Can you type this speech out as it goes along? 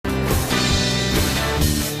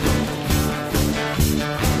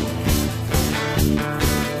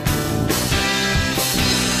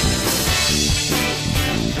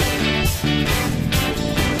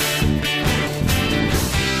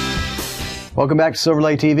Welcome back to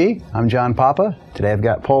Silverlight TV. I'm John Papa. Today I've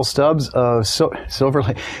got Paul Stubbs of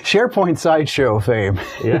Silverlight SharePoint Sideshow fame.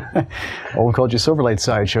 Yeah. Oh, we called you Silverlight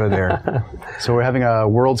Sideshow there. So we're having a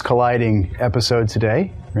Worlds Colliding episode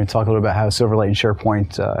today. We're going to talk a little about how Silverlight and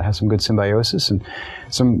SharePoint have some good symbiosis and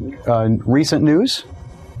some recent news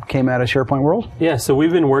came out of SharePoint World. Yeah, so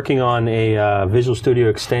we've been working on a Visual Studio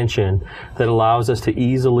extension that allows us to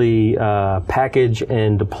easily package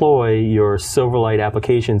and deploy your Silverlight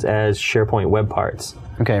applications as SharePoint web parts.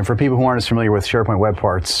 Okay, and for people who aren't as familiar with SharePoint web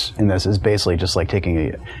parts, in this is basically just like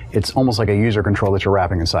taking it's almost like a user control that you're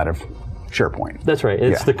wrapping inside of SharePoint. That's right.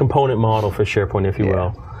 It's the component model for SharePoint, if you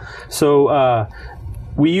will. So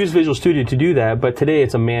we use Visual Studio to do that, but today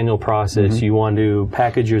it's a manual process. You want to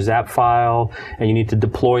package your ZAP file, and you need to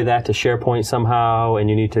deploy that to SharePoint somehow, and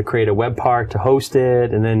you need to create a web part to host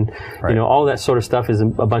it, and then you know, all of that sort of stuff is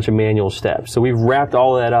a bunch of manual steps. So we've wrapped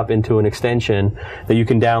all of that up into an extension that you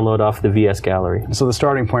can download off the VS Gallery. So the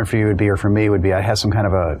starting point for you would be, or for me would be, I have some kind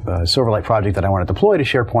of a Silverlight project that I want to deploy to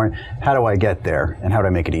SharePoint. How do I get there, and how do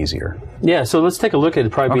I make it easier? Yeah, so let's take a look at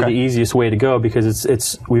it. Probably the easiest way to go,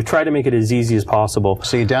 because we've tried to make it as easy as possible.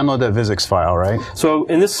 So you download that Visix file, right? So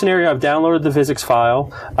in this scenario, I've downloaded the Visix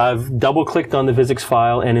file. I've double-clicked on the Visix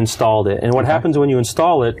file and installed it. And what happens when you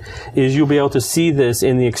install it is you'll be able to see this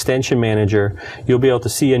in the extension manager. You'll be able to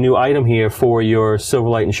see a new item here for your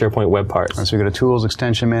Silverlight and SharePoint web parts. Right, so we go to Tools,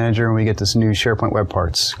 Extension Manager, and we get this new SharePoint web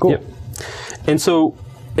parts. Cool. Yep. And so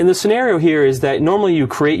in the scenario here is that normally you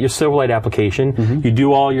create your Silverlight application, you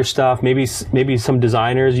do all your stuff, maybe some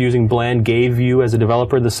designers using Blend gave you as a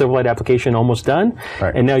developer the Silverlight application almost done,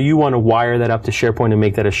 and now you want to wire that up to SharePoint and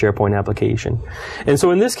make that a SharePoint application. And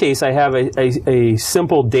so in this case I have a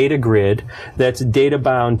simple data grid that's data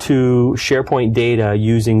bound to SharePoint data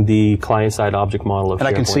using the client-side object model of SharePoint. And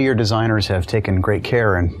I can see your designers have taken great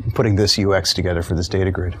care in putting this UX together for this data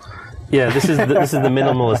grid. Yeah, this is the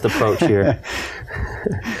minimalist approach here.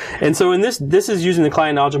 And so in this is using the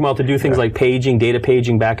client object model to do things like paging, data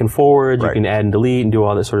paging back and forward. You can add and delete and do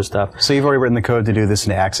all that sort of stuff. So you've already written the code to do this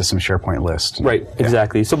and to access some SharePoint list. Right,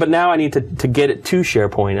 exactly. So, but now I need to get it to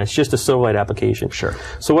SharePoint. It's just a Silverlight application. Sure.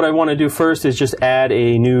 So what I want to do first is just add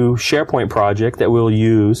a new SharePoint project that we'll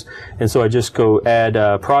use. And so I just go add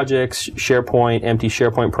projects, SharePoint, empty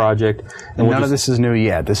SharePoint project. And none of this is new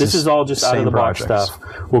yet. This is all just out of the box stuff.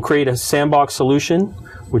 We'll create a sandbox solution,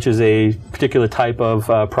 which is a particular type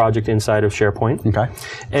of project inside of SharePoint. Okay.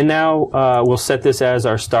 And now we'll set this as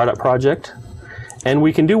our startup project. And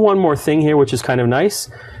we can do one more thing here, which is kind of nice.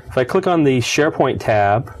 If I click on the SharePoint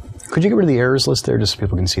tab, could you get rid of the errors list there just so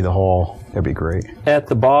people can see the whole? That'd be great. At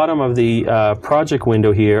the bottom of the project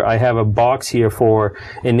window here, I have a box here for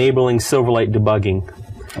enabling Silverlight debugging.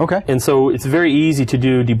 Okay. And so it's very easy to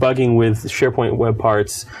do debugging with SharePoint web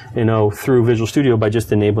parts, you know, through Visual Studio by just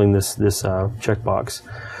enabling this checkbox.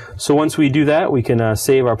 So once we do that, we can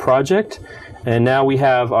save our project, and now we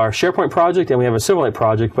have our SharePoint project and we have a Silverlight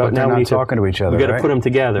project. But now they're not talking to each other. We got to put them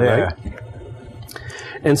together, right?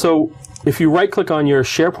 And so if you right-click on your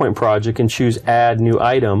SharePoint project and choose Add New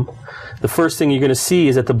Item, the first thing you're going to see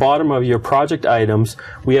is at the bottom of your project items,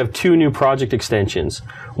 we have two new project extensions.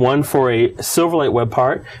 One for a Silverlight web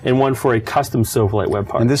part and one for a custom Silverlight web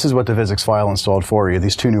part. And this is what the Visix file installed for you,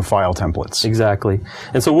 these two new file templates. Exactly.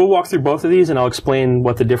 And so we'll walk through both of these and I'll explain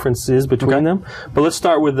what the difference is between them. But let's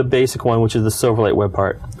start with the basic one, which is the Silverlight web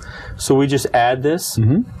part. So we just add this.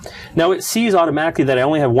 Now it sees automatically that I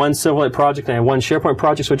only have one Silverlight project and I have one SharePoint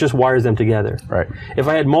project, so it just wires them together. Right. If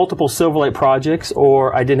I had multiple Silverlight projects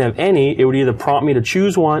or I didn't have any, it would either prompt me to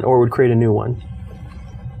choose one or it would create a new one.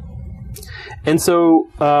 And so,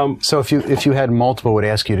 so if you had multiple, it would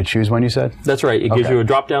ask you to choose one. You said that's right. It gives you a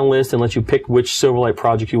drop-down list and lets you pick which Silverlight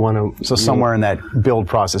project you want to. So somewhere in that build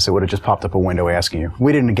process, it would have just popped up a window asking you.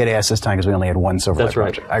 We didn't get asked this time because we only had one Silverlight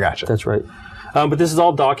project. I gotcha. That's right. But this is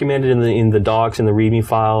all documented in the docs and the README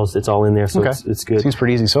files. It's all in there, so it's good. Seems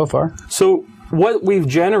pretty easy so far. So what we've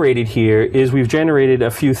generated here is we've generated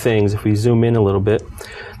a few things. If we zoom in a little bit,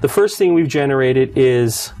 the first thing we've generated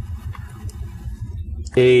is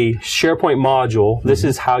a SharePoint module. This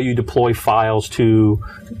is how you deploy files to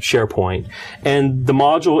SharePoint. And the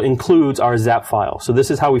module includes our ZAP file. So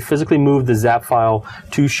this is how we physically move the ZAP file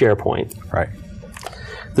to SharePoint. Right.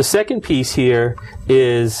 The second piece here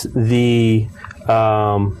is the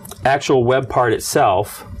actual web part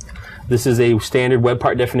itself. This is a standard web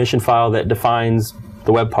part definition file that defines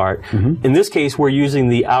the web part. In this case, we're using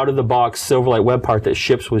the out-of-the-box Silverlight web part that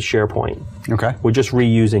ships with SharePoint. Okay. We're just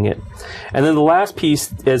reusing it. And then the last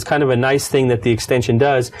piece is kind of a nice thing that the extension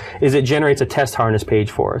does, is it generates a test harness page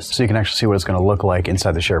for us. So you can actually see what it's going to look like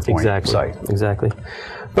inside the SharePoint site. Exactly.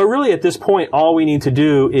 But really, at this point, all we need to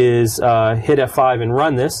do is hit F5 and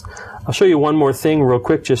run this. I'll show you one more thing real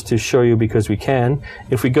quick just to show you because we can.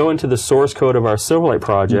 If we go into the source code of our Silverlight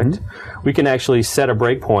project, we can actually set a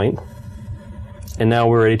breakpoint. And now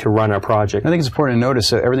we're ready to run our project. I think it's important to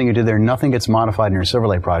notice that everything you did there, nothing gets modified in your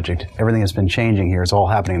Silverlight project. Everything that's been changing here is all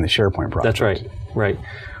happening in the SharePoint project. That's right. Right.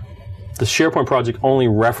 The SharePoint project only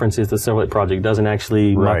references the Silverlight project, doesn't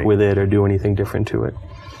actually muck with it or do anything different to it.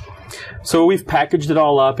 So we've packaged it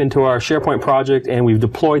all up into our SharePoint project, and we've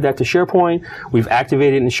deployed that to SharePoint. We've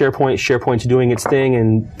activated it in SharePoint. SharePoint's doing its thing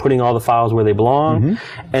and putting all the files where they belong.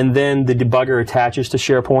 And then the debugger attaches to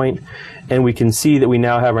SharePoint, and we can see that we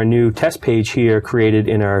now have our new test page here created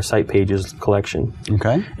in our site pages collection.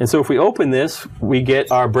 Okay. And so if we open this, we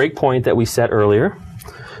get our breakpoint that we set earlier.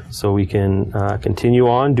 So we can continue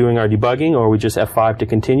on doing our debugging, or we just F5 to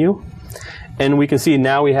continue. And we can see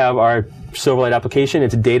now we have our Silverlight application.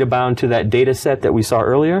 It's data bound to that data set that we saw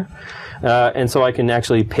earlier. And so I can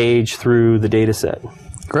actually page through the data set.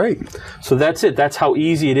 Great. So that's it. That's how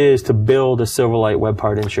easy it is to build a Silverlight web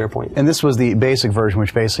part in SharePoint. And this was the basic version,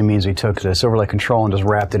 which basically means we took the Silverlight control and just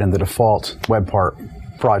wrapped it in the default web part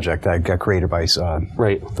project that got created by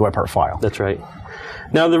the web part file. That's right.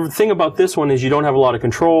 Now, the thing about this one is you don't have a lot of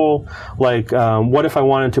control. Like, what if I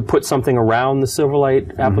wanted to put something around the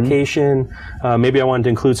Silverlight application? Maybe I wanted to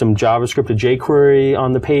include some JavaScript or jQuery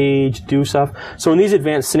on the page, do stuff. So in these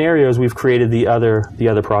advanced scenarios, we've created the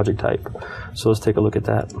other project type. So let's take a look at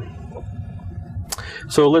that.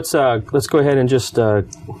 So let's go ahead and just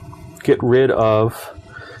get rid of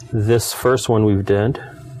this first one we've done.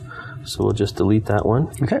 So we'll just delete that one.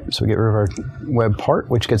 Okay, so we get rid of our web part,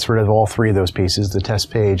 which gets rid of all three of those pieces, the test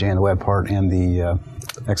page and the web part and the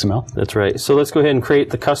XML. That's right. So let's go ahead and create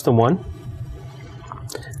the custom one.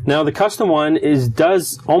 Now the custom one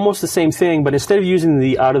does almost the same thing, but instead of using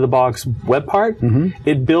the out-of-the-box web part,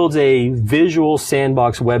 it builds a visual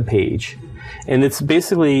sandbox web page. And it's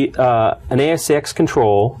basically an ASX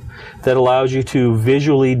control that allows you to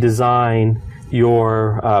visually design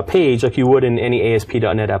your page like you would in any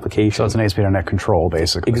ASP.NET application. So it's an ASP.NET control,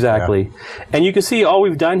 basically. Exactly. Yeah. And you can see all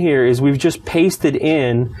we've done here is we've just pasted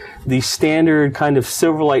in the standard kind of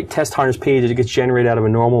Silverlight test harness page that gets generated out of a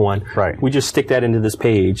normal one. Right. We just stick that into this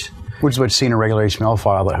page. Which is what you see in a regular HTML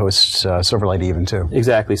file that hosts Silverlight even too.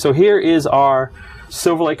 Exactly. So here is our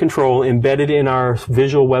Silverlight control embedded in our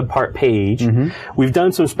visual web part page. We've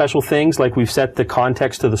done some special things, like we've set the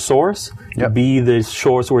context to the source to be the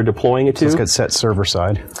source we're deploying it to. So it's got set server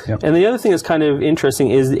side. And the other thing that's kind of interesting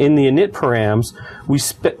is in the init params,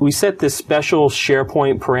 we set this special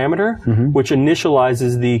SharePoint parameter, which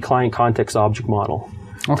initializes the client context object model.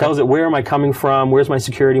 Okay. Tells it where am I coming from, where's my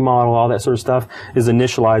security model, all that sort of stuff is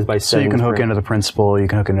inicialized by setting. So you can hook into the principal, you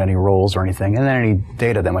can hook into any roles or anything, and then any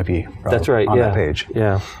data that might be on that page.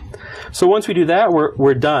 Yeah. So once we do that,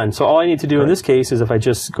 we're done. So all I need to do in this case is if I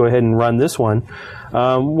just go ahead and run this one,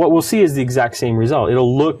 what we'll see is the exact same result.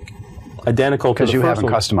 It'll look identical to the first one. Because you haven't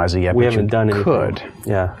customized it yet. We haven't done anything. Could.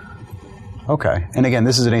 Yeah. Okay. And again,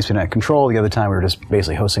 this is an ASP.NET control. The other time we were just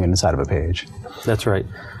basically hosting it inside of a page. That's right.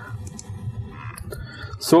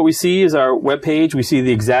 So what we see is our web page. We see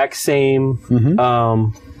the exact same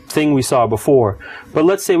thing we saw before. But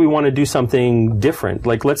let's say we want to do something different.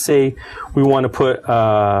 Like let's say we want to put,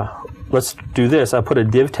 let's do this. I put a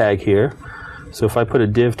div tag here. So if I put a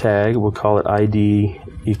div tag, we'll call it ID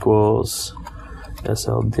equals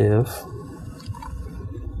SL div.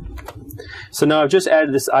 So now I've just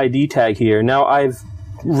added this ID tag here. Now I've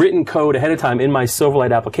written code ahead of time in my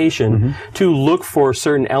Silverlight application to look for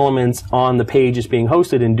certain elements on the page that's being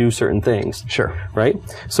hosted and do certain things. Sure. Right?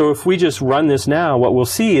 So if we just run this now, what we'll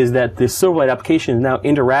see is that this Silverlight application is now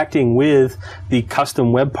interacting with the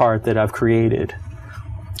custom web part that I've created.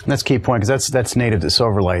 That's a key point, because that's native to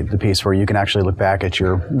Silverlight, the piece where you can actually look back at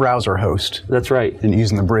your browser host. That's right. And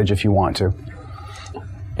using the bridge if you want to.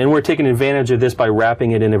 And we're taking advantage of this by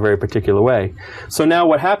wrapping it in a very particular way. So now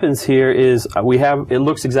what happens here is it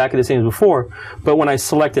looks exactly the same as before, but when I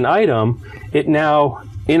select an item, it now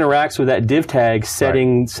interacts with that div tag,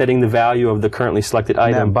 setting the value of the currently selected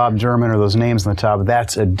item. That Bob German or those names on the top,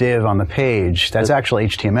 that's a div on the page. That's actually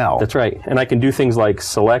HTML. That's right. And I can do things like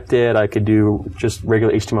select it. I could do just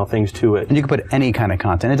regular HTML things to it. And you can put any kind of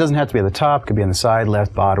content. It doesn't have to be at the top. It could be on the side,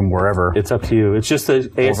 left, bottom, wherever. It's up to you. It's just an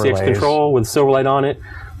ASX control with Silverlight on it.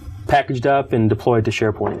 packaged up and deployed to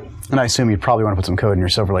SharePoint. And I assume you'd probably want to put some code in your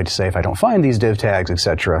Silverlight to say, if I don't find these div tags,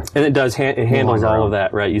 etc. And it does, it handles all of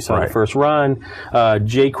that, right? You saw the first run.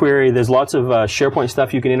 jQuery, there's lots of SharePoint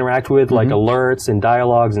stuff you can interact with, like alerts and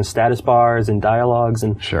dialogues and status bars and dialogues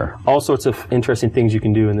and all sorts of interesting things you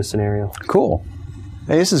can do in this scenario. Cool.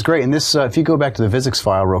 Hey, this is great. And this, if you go back to the Visix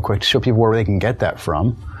file real quick to show people where they can get that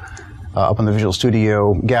from, up on the Visual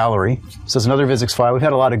Studio gallery. So it's another Visix file. We've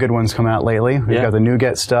had a lot of good ones come out lately. We've got the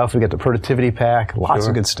NuGet stuff. We've got the productivity pack. Lots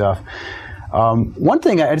of good stuff. One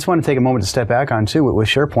thing I just want to take a moment to step back on, too, with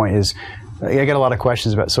SharePoint is I get a lot of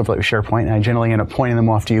questions about Silverlight with SharePoint, and I generally end up pointing them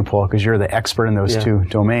off to you, Paul, because you're the expert in those two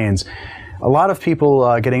domains. A lot of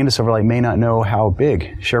people getting into Silverlight may not know how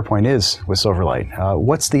big SharePoint is with Silverlight.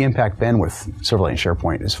 What's the impact been with Silverlight and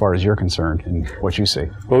SharePoint as far as you're concerned and what you see?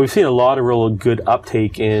 Well, we've seen a lot of real good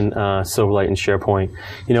uptake in Silverlight and SharePoint.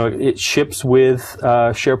 You know, it ships with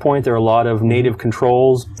SharePoint. There are a lot of native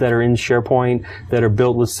controls that are in SharePoint that are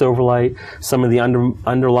built with Silverlight. Some of the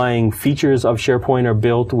underlying features of SharePoint are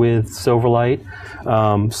built with Silverlight.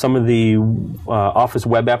 Some of the Office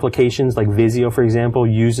web applications, like Visio, for example,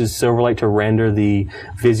 uses Silverlight to render the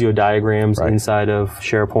Visio diagrams inside of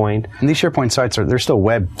SharePoint. And these SharePoint sites they're still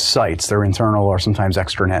web sites. They're internal or sometimes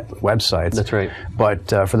extranet websites. That's right. But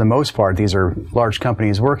for the most part, these are large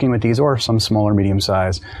companies working with these, or some smaller, medium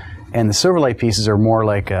size. And the Silverlight pieces are more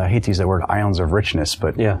like, I hate to use that word, islands of richness,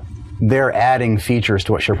 but they're adding features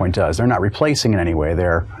to what SharePoint does. They're not replacing in any way.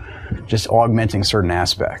 They're just augmenting certain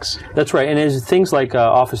aspects. That's right. And as things like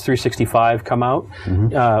Office 365 come out,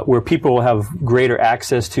 where people will have greater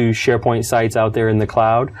access to SharePoint sites out there in the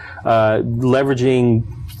cloud, leveraging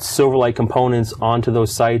Silverlight components onto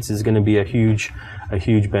those sites is going to be a huge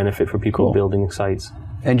benefit for people building sites.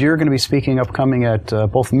 And you're going to be speaking upcoming at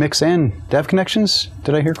both Mix and Dev Connections,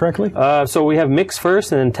 did I hear correctly? So we have Mix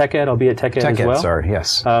first, and then TechEd. I'll be at TechEd as well. Sorry,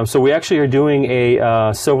 yes. So we actually are doing a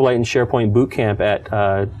Silverlight and SharePoint bootcamp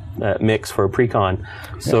at Mix for pre-con.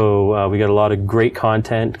 So we got a lot of great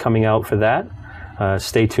content coming out for that.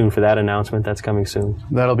 Stay tuned for that announcement. That's coming soon.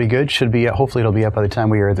 That'll be good. Should be, hopefully it'll be up by the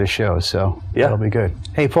time we air this show. So that'll be good.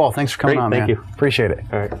 Hey, Paul, thanks for coming on, man. Thank you. Appreciate it.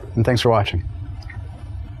 All right. And thanks for watching.